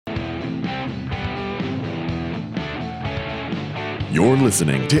You're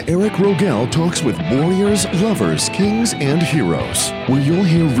listening to Eric Rogel Talks with Warriors, Lovers, Kings, and Heroes, where you'll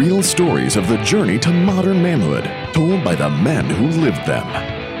hear real stories of the journey to modern manhood, told by the men who lived them.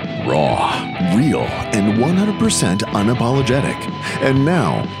 Raw, real, and 100% unapologetic. And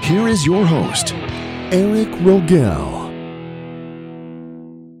now, here is your host, Eric Rogel.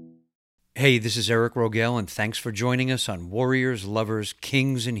 Hey, this is Eric Rogel, and thanks for joining us on Warriors, Lovers,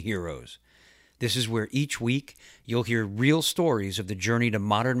 Kings, and Heroes. This is where each week you'll hear real stories of the journey to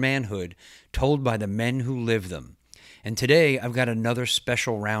modern manhood told by the men who live them. And today I've got another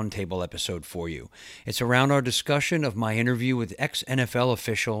special roundtable episode for you. It's around our discussion of my interview with ex-NFL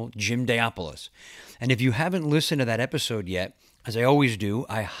official Jim Daopoulos. And if you haven't listened to that episode yet, as I always do,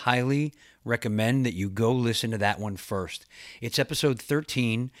 I highly recommend that you go listen to that one first. It's episode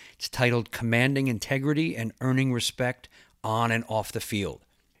 13. It's titled Commanding Integrity and Earning Respect on and Off the Field.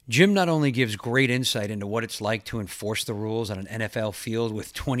 Jim not only gives great insight into what it's like to enforce the rules on an NFL field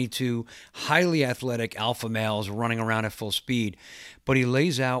with 22 highly athletic alpha males running around at full speed, but he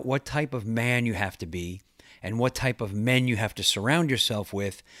lays out what type of man you have to be and what type of men you have to surround yourself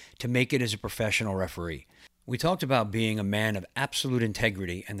with to make it as a professional referee. We talked about being a man of absolute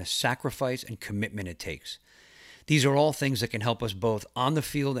integrity and the sacrifice and commitment it takes. These are all things that can help us both on the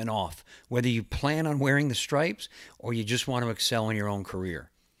field and off, whether you plan on wearing the stripes or you just want to excel in your own career.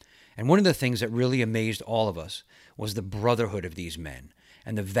 And one of the things that really amazed all of us was the brotherhood of these men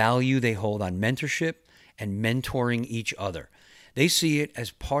and the value they hold on mentorship and mentoring each other. They see it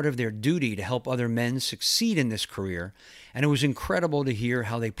as part of their duty to help other men succeed in this career, and it was incredible to hear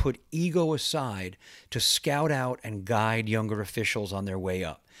how they put ego aside to scout out and guide younger officials on their way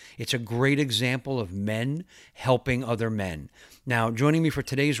up. It's a great example of men helping other men. Now, joining me for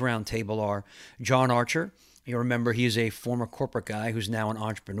today's roundtable are John Archer. You remember he is a former corporate guy who's now an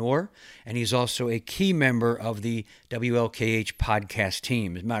entrepreneur, and he's also a key member of the WLKH podcast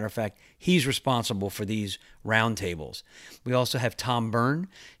team. As a matter of fact, he's responsible for these roundtables. We also have Tom Byrne.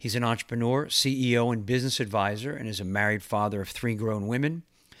 He's an entrepreneur, CEO, and business advisor, and is a married father of 3 grown women.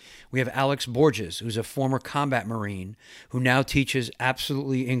 We have Alex Borges, who's a former combat Marine who now teaches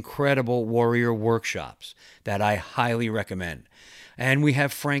absolutely incredible warrior workshops that I highly recommend. And we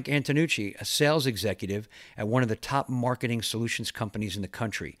have Frank Antonucci, a sales executive at one of the top marketing solutions companies in the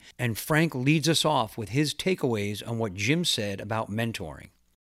country. And Frank leads us off with his takeaways on what Jim said about mentoring.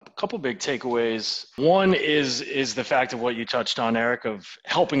 A couple big takeaways. One is the fact of what you touched on, Eric, of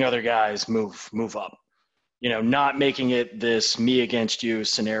helping other guys move up. You know, not making it this me against you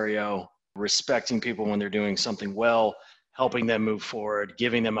scenario, respecting people when they're doing something well, helping them move forward,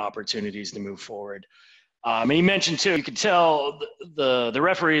 giving them opportunities to move forward. And he mentioned too, you could tell the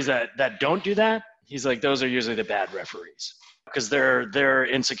referees that don't do that. He's like, those are usually the bad referees because they're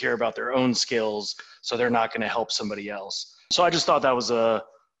insecure about their own skills, so they're not going to help somebody else. So I just thought that was a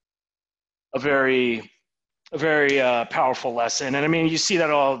very powerful lesson. And I mean, you see that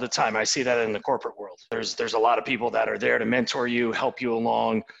all the time. I see that in the corporate world. There's a lot of people that are there to mentor you, help you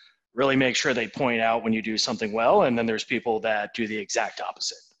along, really make sure they point out when you do something well. And then there's people that do the exact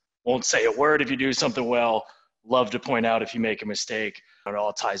opposite. Won't say a word if you do something well, love to point out if you make a mistake. It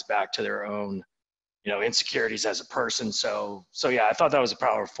all ties back to their own, insecurities as a person. So yeah, I thought that was a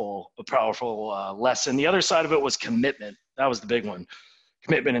powerful lesson. The other side of it was commitment. That was the big one.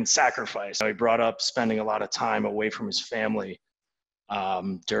 Commitment and sacrifice. He brought up spending a lot of time away from his family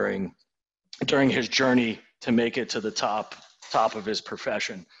during his journey to make it to the top of his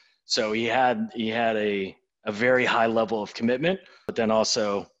profession. So he had a very high level of commitment, but then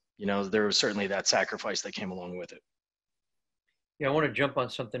also, there was certainly that sacrifice that came along with it. Yeah, I want to jump on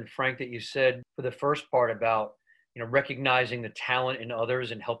something, Frank, that you said for the first part about, recognizing the talent in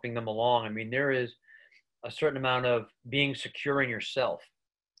others and helping them along. I mean, there is a certain amount of being secure in yourself,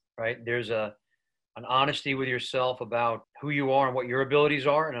 right? There's an honesty with yourself about who you are and what your abilities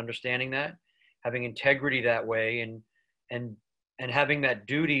are, and understanding that, having integrity that way, and having that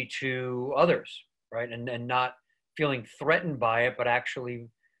duty to others, right? And not feeling threatened by it, but actually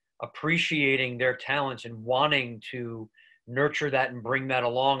appreciating their talents and wanting to nurture that and bring that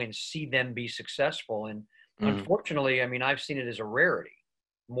along and see them be successful. And unfortunately, I mean, I've seen it as a rarity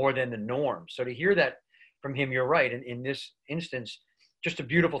more than the norm. So to hear that from him, you're right. And in this instance, just a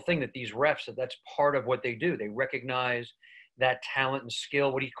beautiful thing that these refs, that's part of what they do. They recognize that talent and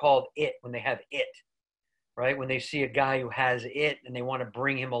skill, what he called it, when they have it, right? When they see a guy who has it and they want to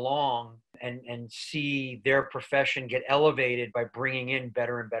bring him along and see their profession get elevated by bringing in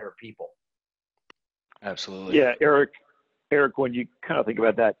better and better people. Absolutely. Yeah, Eric, when you kind of think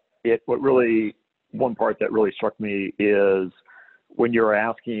about that, one part that really struck me is when you're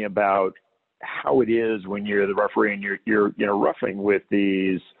asking about how it is when you're the referee and you're roughing with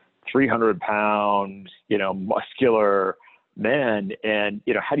these 300-pound, muscular men, and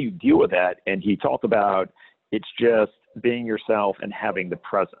how do you deal with that? And he talked about it's just being yourself and having the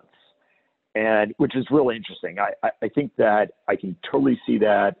presence, and which is really interesting. I think that I can totally see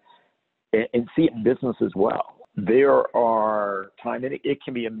that and see it in business as well. There are times, and it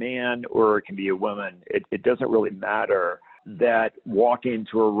can be a man or it can be a woman. It doesn't really matter, that walk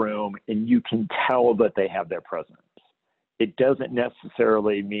into a room and you can tell that they have their presence. It doesn't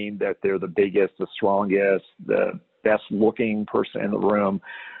necessarily mean that they're the biggest, the strongest, the best looking person in the room,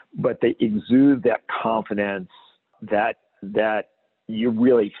 but they exude that confidence that you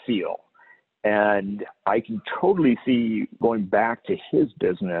really feel. And I can totally see, going back to his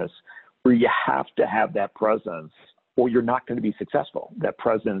business, where you have to have that presence or you're not going to be successful, that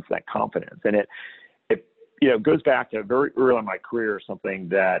presence, that confidence. And it goes back to very early in my career, something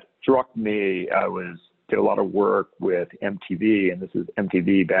that struck me. I did a lot of work with MTV, and this is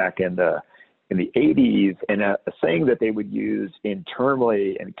MTV back in the 80s, and a saying that they would use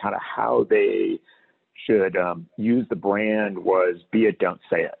internally and kind of how they should use the brand was, be it, don't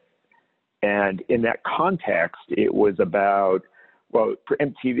say it. And in that context, it was about, well, for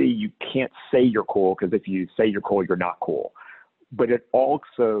MTV, you can't say you're cool, because if you say you're cool, you're not cool. But it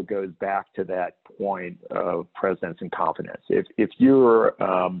also goes back to that point of presence and confidence. If you're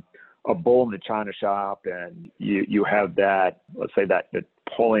a bull in the china shop and you have that, let's say, that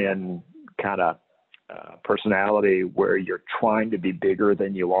Napoleon kind of personality where you're trying to be bigger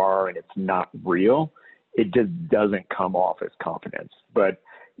than you are and it's not real, it just doesn't come off as confidence. But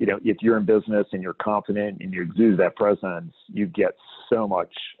if you're in business and you're confident and you exude that presence, you get so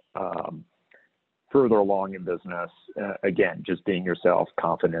much further along in business. Again, just being yourself,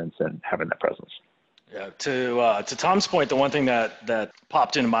 confidence, and having that presence. Yeah. To Tom's point, the one thing that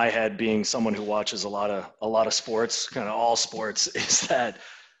popped into my head, being someone who watches a lot of sports, kind of all sports, is that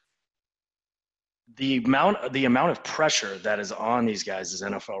the amount of pressure that is on these guys as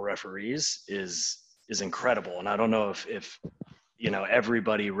NFL referees is incredible. And I don't know if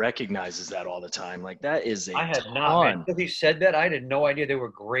everybody recognizes that all the time. Like, that is a I had ton. not, man. Until he said that, I had no idea they were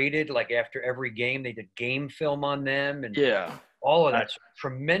graded. Like, after every game, they did game film on them, and all of that.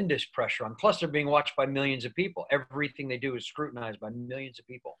 Tremendous pressure on. Plus, they're being watched by millions of people. Everything they do is scrutinized by millions of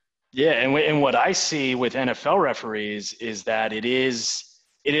people. Yeah, and what I see with NFL referees is that it is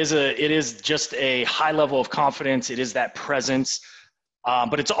just a high level of confidence. It is that presence,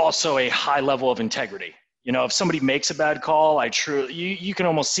 but it's also a high level of integrity. If somebody makes a bad call, you can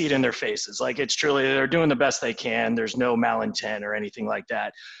almost see it in their faces. Like, it's truly, they're doing the best they can. There's no malintent or anything like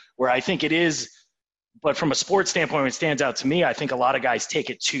that. Where I think it is, but from a sports standpoint, it stands out to me. I think a lot of guys take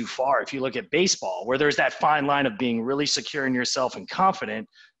it too far. If you look at baseball, where there's that fine line of being really secure in yourself and confident,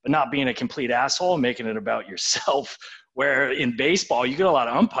 but not being a complete asshole and making it about yourself. Where in baseball, you get a lot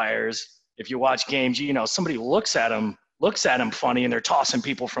of umpires. If you watch games, somebody looks at them funny, and they're tossing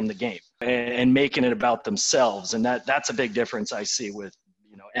people from the game and making it about themselves. And that's a big difference I see with,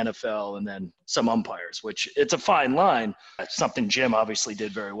 NFL and then some umpires, which it's a fine line. It's something Jim obviously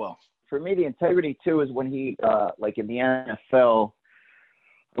did very well. For me, the integrity too is when he, like in the NFL,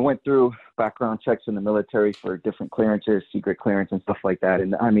 I went through background checks in the military for different clearances, secret clearance and stuff like that.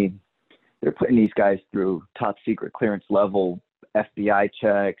 And I mean, they're putting these guys through top secret clearance level FBI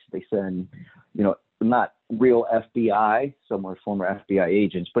checks. They send, not real FBI, some are former FBI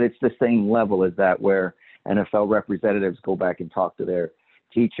agents, but it's the same level as that, where NFL representatives go back and talk to their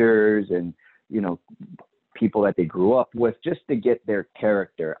teachers and, people that they grew up with, just to get their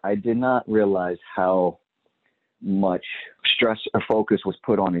character. I did not realize how much stress or focus was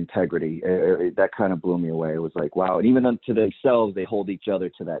put on integrity. That kind of blew me away. It was like, wow. And even unto themselves, they hold each other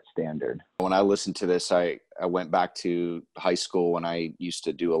to that standard. When I listened to this, I went back to high school when I used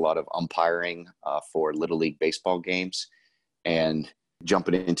to do a lot of umpiring for Little League baseball games, and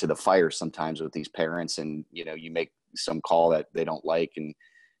jumping into the fire sometimes with these parents, and, you make some call that they don't like, and,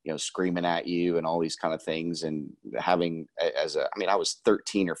 screaming at you and all these kind of things. And having I was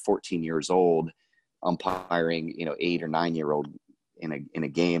 13 or 14 years old, umpiring, 8 or 9 year old in a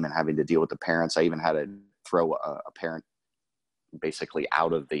game, and having to deal with the parents. I even had to throw a parent basically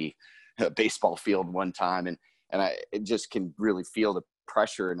out of the baseball field one time. And I just can really feel the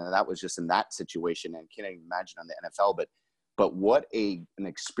pressure. And that was just in that situation, and can't even imagine on the NFL, but what an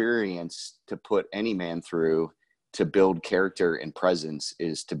experience to put any man through to build character and presence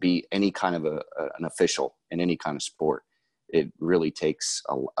is to be any kind of an official in any kind of sport. It really takes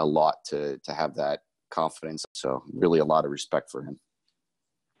a lot to have that confidence. So really a lot of respect for him.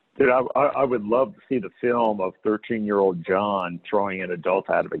 Dude, I would love to see the film of 13-year-old John throwing an adult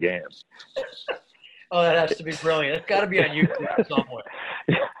out of a game. Oh, that has to be brilliant. It's got to be on YouTube somewhere.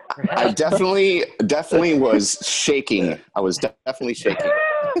 I definitely was shaking. I was definitely shaking.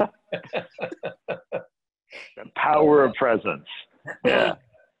 The power of presence. Yeah.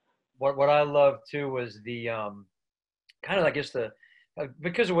 What I love too was the kind of, I guess, the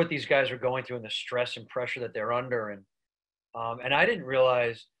because of what these guys are going through and the stress and pressure that they're under, and I didn't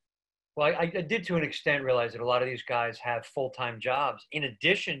realize. Well, I did to an extent realize that a lot of these guys have full-time jobs in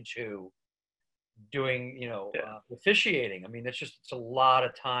addition to doing, officiating. I mean, it's a lot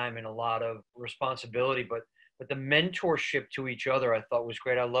of time and a lot of responsibility, but the mentorship to each other I thought was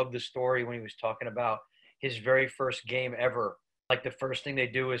great. I love the story when he was talking about his very first game ever. Like the first thing they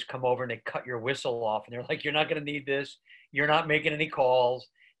do is come over and they cut your whistle off, and they're like, "You're not going to need this. You're not making any calls.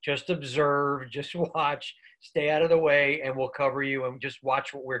 Just observe, just watch, stay out of the way, and we'll cover you, and just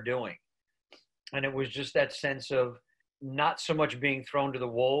watch what we're doing." And it was just that sense of not so much being thrown to the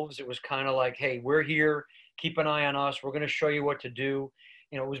wolves. It was kind of like, "Hey, we're here. Keep an eye on us. We're going to show you what to do."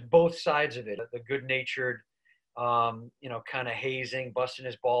 It was both sides of it. The good-natured, kind of hazing, busting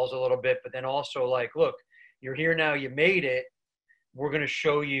his balls a little bit, but then also like, "Look, you're here now. You made it. We're going to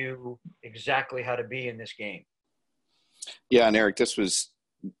show you exactly how to be in this game." Yeah, and Eric, this was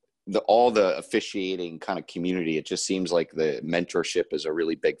all the officiating kind of community. It just seems like the mentorship is a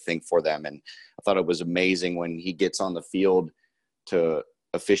really big thing for them. And I thought it was amazing when he gets on the field to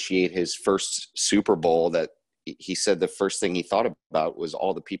officiate his first Super Bowl that he said the first thing he thought about was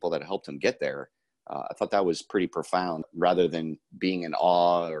all the people that helped him get there. I thought that was pretty profound, rather than being in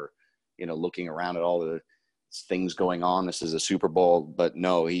awe or, looking around at all the things going on. This is a Super Bowl, but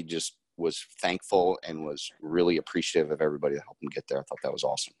no, he just was thankful and was really appreciative of everybody that helped him get there. I thought that was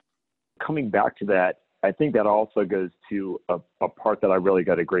awesome. Coming back to that, I think that also goes to a part that I really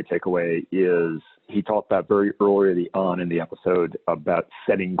got a great takeaway is he talked about very early on in the episode about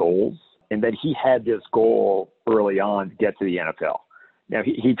setting goals, and that he had this goal early on to get to the NFL. Now,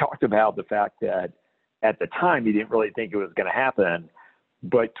 he talked about the fact that at the time he didn't really think it was going to happen,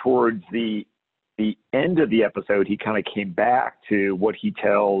 but towards the end of the episode, he kind of came back to what he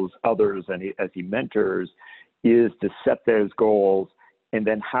tells others and as he mentors is to set those goals and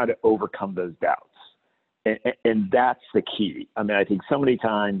then how to overcome those doubts. And that's the key. I mean, I think so many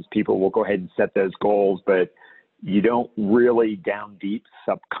times people will go ahead and set those goals, but you don't really down deep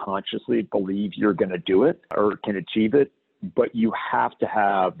subconsciously believe you're going to do it or can achieve it. But you have to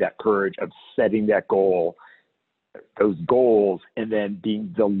have that courage of setting those goals, and then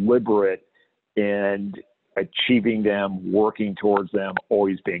being deliberate and achieving them, working towards them,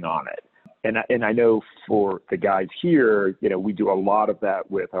 always being on it. And I know for the guys here, we do a lot of that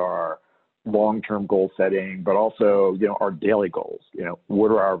with our long-term goal setting, but also, our daily goals. What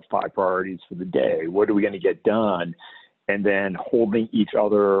are our 5 priorities for the day? What are we going to get done? And then holding each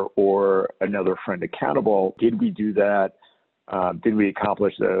other or another friend accountable. Did we do that? Did we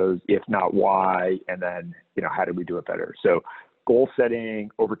accomplish those? If not, why? And then, how did we do it better? So goal setting,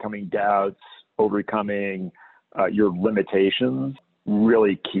 overcoming doubts, overcoming your limitations,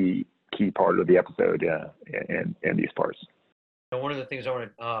 really key part of the episode and these parts. One of the things I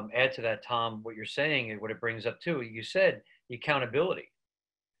want to add to that, Tom, what you're saying and what it brings up too, you said the accountability.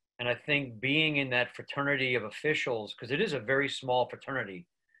 And I think being in that fraternity of officials, because it is a very small fraternity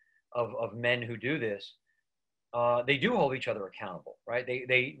of men who do this, they do hold each other accountable, right?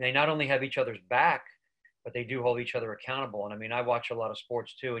 They not only have each other's back, but they do hold each other accountable. And I mean, I watch a lot of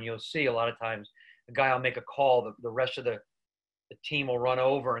sports too, and you'll see a lot of times the guy will make a call, the rest of the team will run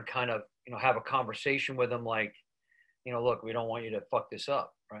over and kind of, have a conversation with them like, look, we don't want you to fuck this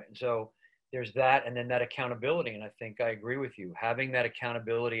up, right? And so there's that, and then that accountability. And I think I agree with you. Having that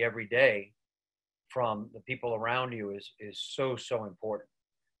accountability every day from the people around you is so important,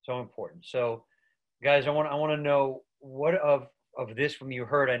 so important. So, guys, I want to know what of this from you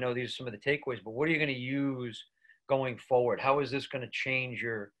heard. I know these are some of the takeaways, but what are you going to use going forward? How is this going to change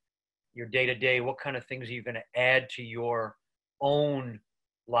your day to day? What kind of things are you going to add to your own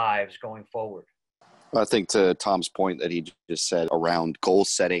lives going forward? I think to Tom's point that he just said around goal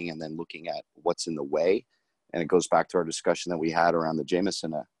setting and then looking at what's in the way, and it goes back to our discussion that we had around the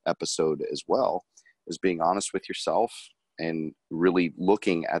Jameson episode as well, is being honest with yourself and really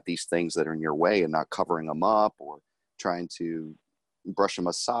looking at these things that are in your way and not covering them up or trying to brush them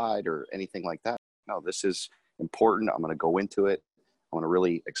aside or anything like that. No, this is important. I'm going to go into it. I want to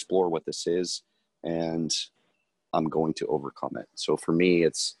really explore what this is, and I'm going to overcome it. So for me,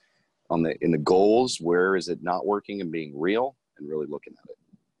 it's in the goals, where is it not working, and being real and really looking at it.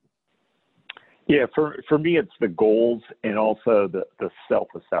 Yeah, for me, it's the goals and also the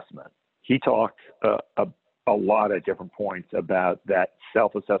self-assessment. He talked a lot at different points about that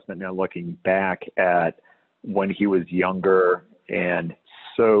self-assessment. Now looking back at when he was younger and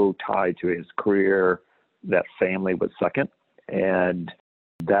so tied to his career, that family was second, and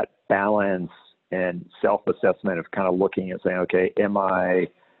that balance and self-assessment of kind of looking and saying, okay, am I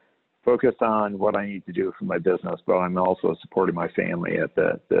focused on what I need to do for my business, but I'm also supporting my family at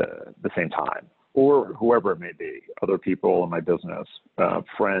the same time, or whoever it may be, other people in my business,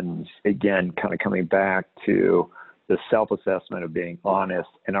 friends, again, kind of coming back to the self-assessment of being honest.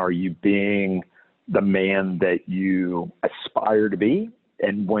 And are you being the man that you aspire to be?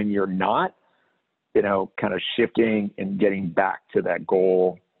 And when you're not, kind of shifting and getting back to that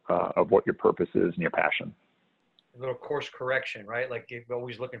goal of what your purpose is and your passion. A little course correction, right? Like you're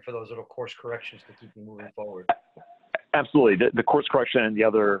always looking for those little course corrections to keep you moving forward. Absolutely. The course correction, and the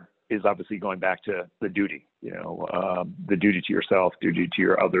other is obviously going back to the duty, the duty to yourself, duty to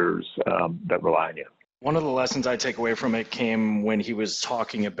your others that rely on you. One of the lessons I take away from it came when he was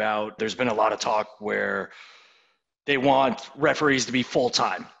talking about, there's been a lot of talk where they want referees to be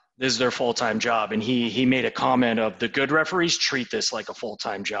full-time. This is their full-time job. And he made a comment of the good referees treat this like a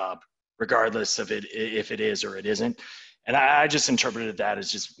full-time job, regardless of it, if it is or it isn't. And I just interpreted that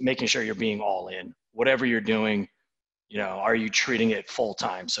as just making sure you're being all in. Whatever you're doing, are you treating it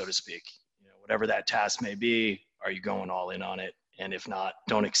full-time, so to speak? Whatever that task may be, are you going all in on it? And if not,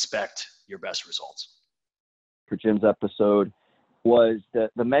 don't expect your best results. For Jim's episode was the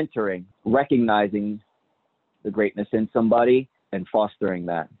mentoring, recognizing the greatness in somebody and fostering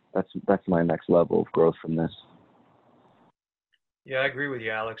that. That's my next level of growth from this. Yeah, I agree with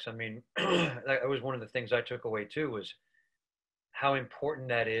you, Alex. I mean, that was one of the things I took away too, was how important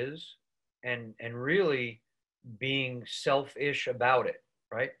that is, and really being selfish about it,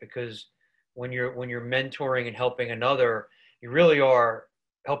 right? Because when you're mentoring and helping another, you really are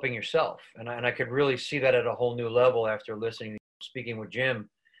helping yourself. And I could really see that at a whole new level after speaking with Jim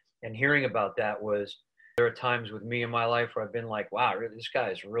and hearing about that. Was there are times with me in my life where I've been like, wow, this guy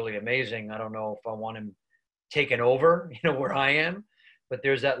is really amazing. I don't know if I want him taken over, where I am, but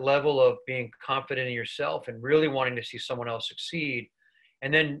there's that level of being confident in yourself and really wanting to see someone else succeed,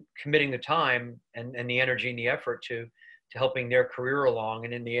 and then committing the time and the energy and the effort to helping their career along.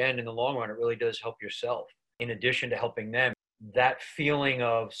 And in the end, in the long run, it really does help yourself. In addition to helping them, that feeling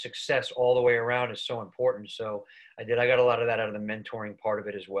of success all the way around is so important. So I got a lot of that out of the mentoring part of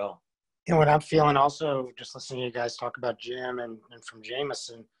it as well. What I'm feeling also, just listening to you guys talk about Jim and from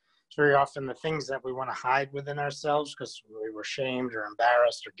Jameson, it's very often the things that we want to hide within ourselves because we were shamed or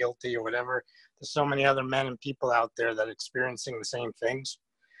embarrassed or guilty or whatever. There's so many other men and people out there that are experiencing the same things.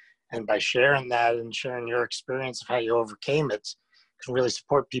 And by sharing that and sharing your experience of how you overcame it, can really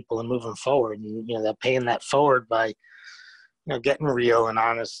support people in moving forward. And, that paying that forward by, getting real and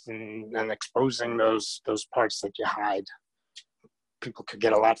honest and exposing those parts that you hide. People could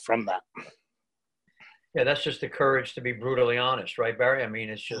get a lot from that. Yeah, that's just the courage to be brutally honest, right, Barry? I mean,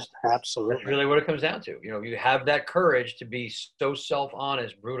 it's just absolutely that's really what it comes down to. You have that courage to be so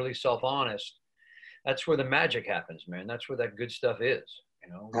self-honest, brutally self-honest. That's where the magic happens, man. That's where that good stuff is.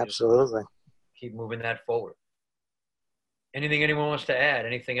 Absolutely. Keep moving that forward. Anything anyone wants to add?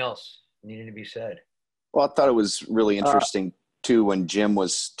 Anything else needing to be said? Well, I thought it was really interesting too when Jim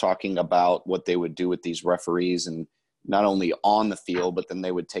was talking about what they would do with these referees, and not only on the field, but then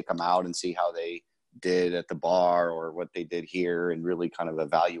they would take them out and see how they did at the bar or what they did here and really kind of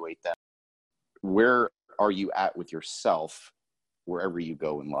evaluate them. Where are you at with yourself wherever you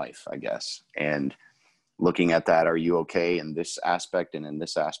go in life, I guess? And looking at that, are you okay in this aspect and in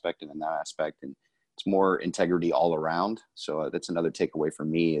this aspect and in that aspect? And it's more integrity all around. So that's another takeaway for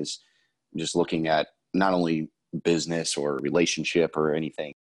me, is just looking at not only business or relationship or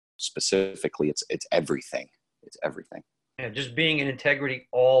anything specifically, it's everything. It's everything. Yeah, just being in integrity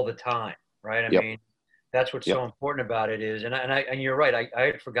all the time, right? I mean, that's what's so important about it is, and you're right. I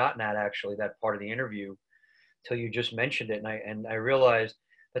had forgotten that part of the interview till you just mentioned it, and I realized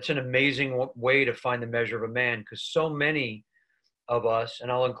that's an amazing way to find the measure of a man, because so many of us,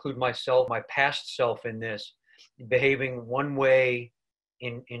 and I'll include myself, my past self in this, behaving one way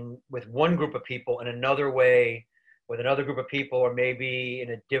with one group of people and another way with another group of people, or maybe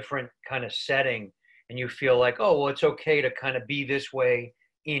in a different kind of setting. And you feel like, oh, well, it's okay to kind of be this way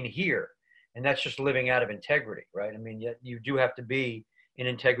in here. And that's just living out of integrity, right? I mean, yet you do have to be in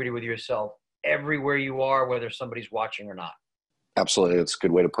integrity with yourself everywhere you are, whether somebody's watching or not. Absolutely. That's a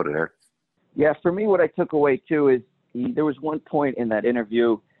good way to put it, Eric. Yeah, for me, what I took away too is there was one point in that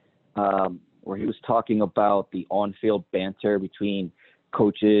interview where he was talking about the on-field banter between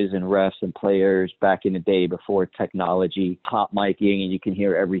coaches and refs and players back in the day before technology, hot micing, and you can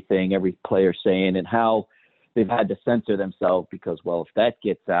hear everything every player saying, and how they've had to censor themselves because, well, if that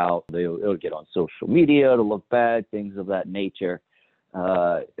gets out, it'll get on social media, it'll look bad, things of that nature.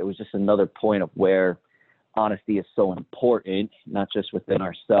 It was just another point of where honesty is so important, not just within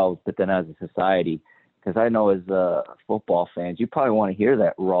ourselves, but then as a society. Because I know as football fans, you probably want to hear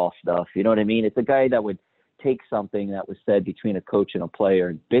that raw stuff. You know what I mean? It's a guy that would take something that was said between a coach and a player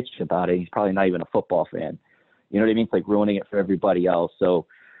and bitch about it. He's probably not even a football fan. You know what I mean? It's like ruining it for everybody else. So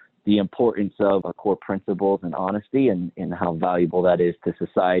the importance of core principles and honesty and how valuable that is to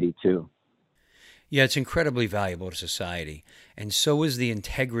society too. Yeah, it's incredibly valuable to society. And so is the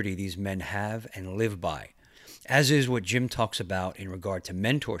integrity these men have and live by. As is what Jim talks about in regard to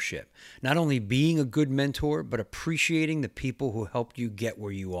mentorship. Not only being a good mentor, but appreciating the people who helped you get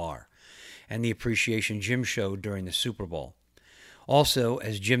where you are. And the appreciation Jim showed during the Super Bowl. Also,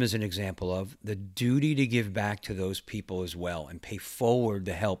 as Jim is an example of, the duty to give back to those people as well and pay forward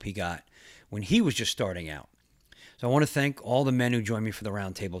the help he got when he was just starting out. So I want to thank all the men who joined me for the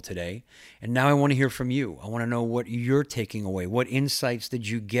roundtable today. And now I want to hear from you. I want to know what you're taking away. What insights did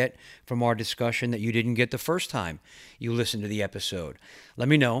you get from our discussion that you didn't get the first time you listened to the episode? Let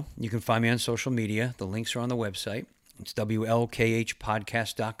me know. You can find me on social media. The links are on the website. It's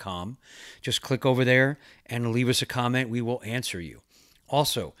WLKHpodcast.com. Just click over there and leave us a comment. We will answer you.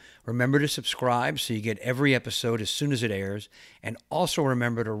 Also, remember to subscribe so you get every episode as soon as it airs. And also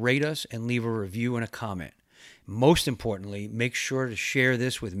remember to rate us and leave a review and a comment. Most importantly, make sure to share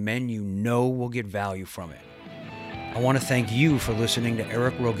this with men you know will get value from it. I want to thank you for listening to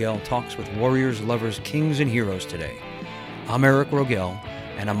Eric Rogel Talks with Warriors, Lovers, Kings, and Heroes today. I'm Eric Rogel,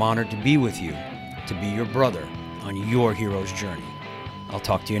 and I'm honored to be with you, to be your brother on your hero's journey. I'll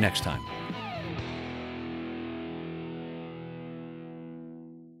talk to you next time.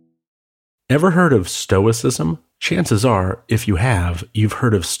 Ever heard of Stoicism? Chances are, if you have, you've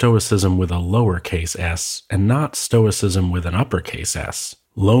heard of Stoicism with a lowercase s and not Stoicism with an uppercase S.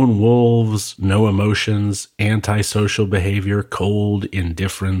 Lone wolves, no emotions, antisocial behavior, cold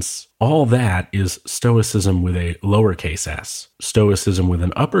indifference. All that is Stoicism with a lowercase s. Stoicism with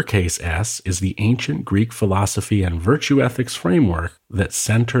an uppercase S is the ancient Greek philosophy and virtue ethics framework that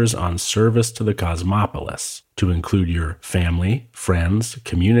centers on service to the cosmopolis, to include your family, friends,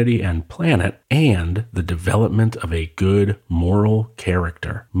 community, and planet, and the development of a good moral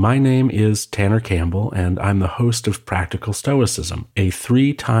character. My name is Tanner Campbell, and I'm the host of Practical Stoicism, a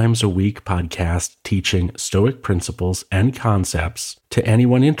 3 times a week podcast teaching Stoic principles and concepts to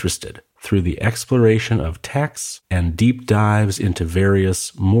anyone interested through the exploration of texts and deep dives into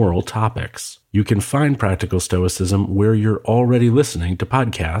various moral topics. You can find Practical Stoicism where you're already listening to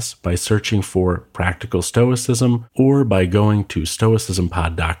podcasts by searching for Practical Stoicism or by going to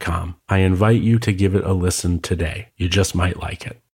stoicismpod.com. I invite you to give it a listen today. You just might like it.